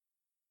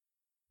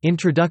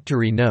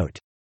Introductory note.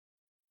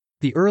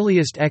 The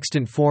earliest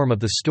extant form of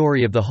the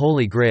story of the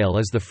Holy Grail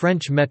is the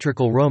French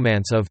metrical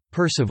romance of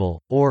Perceval,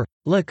 or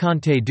Le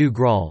Conte du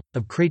Graal,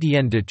 of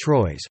Chrétien de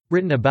Troyes,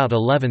 written about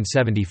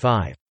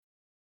 1175.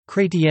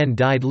 Chrétien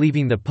died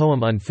leaving the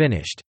poem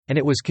unfinished, and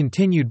it was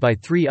continued by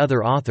 3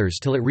 other authors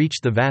till it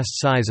reached the vast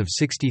size of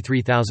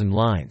 63,000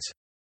 lines.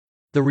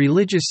 The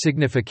religious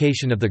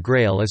signification of the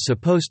Grail is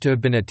supposed to have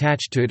been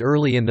attached to it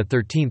early in the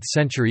 13th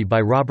century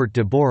by Robert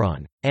de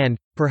Boron, and,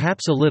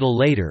 perhaps a little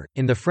later,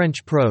 in the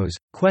French prose,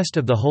 Quest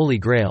of the Holy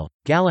Grail,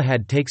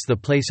 Galahad takes the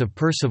place of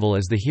Perceval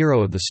as the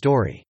hero of the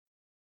story.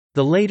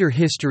 The later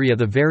history of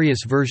the various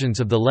versions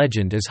of the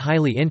legend is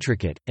highly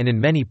intricate, and in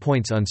many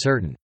points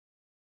uncertain.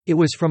 It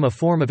was from a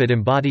form of it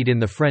embodied in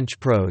the French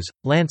prose,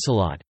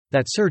 Lancelot,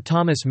 that Sir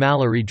Thomas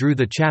Malory drew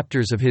the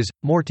chapters of his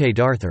Morte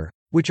d'Arthur,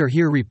 which are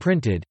here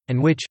reprinted,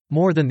 and which,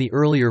 more than the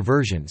earlier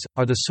versions,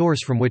 are the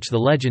source from which the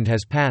legend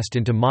has passed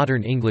into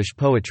modern English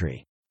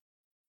poetry.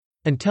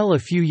 Until a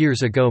few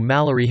years ago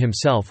Malory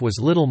himself was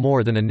little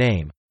more than a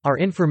name, our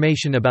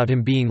information about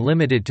him being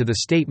limited to the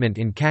statement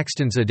in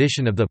Caxton's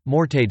edition of the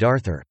Morte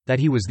d'Arthur, that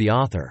he was the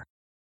author.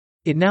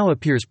 It now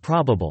appears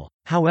probable,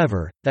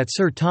 however, that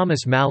Sir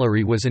Thomas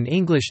Malory was an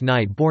English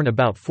knight born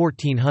about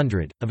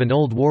 1400, of an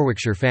old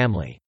Warwickshire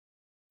family.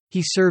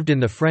 He served in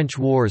the French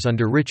wars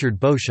under Richard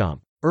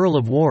Beauchamp, Earl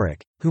of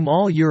Warwick, whom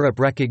all Europe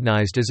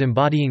recognised as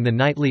embodying the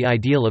knightly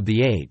ideal of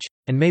the age,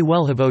 and may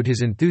well have owed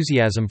his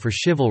enthusiasm for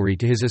chivalry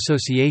to his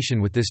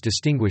association with this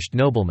distinguished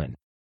nobleman.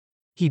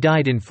 He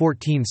died in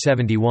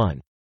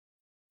 1471.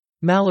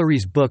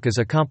 Malory's book is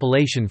a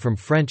compilation from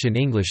French and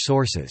English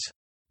sources.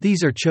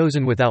 These are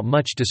chosen without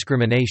much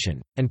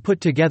discrimination, and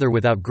put together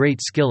without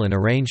great skill in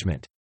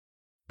arrangement.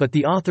 But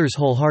the author's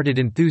wholehearted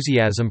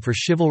enthusiasm for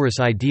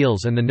chivalrous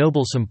ideals and the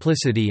noble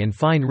simplicity and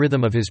fine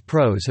rhythm of his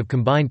prose have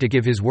combined to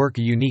give his work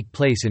a unique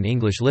place in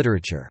English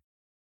literature.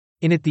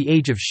 In it the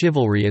age of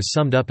chivalry is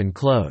summed up and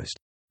closed.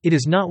 It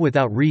is not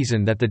without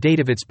reason that the date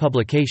of its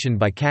publication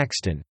by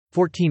Caxton,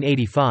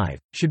 1485,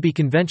 should be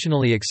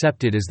conventionally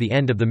accepted as the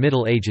end of the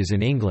Middle Ages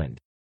in England.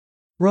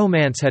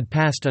 Romance had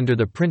passed under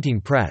the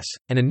printing press,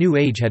 and a new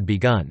age had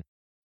begun.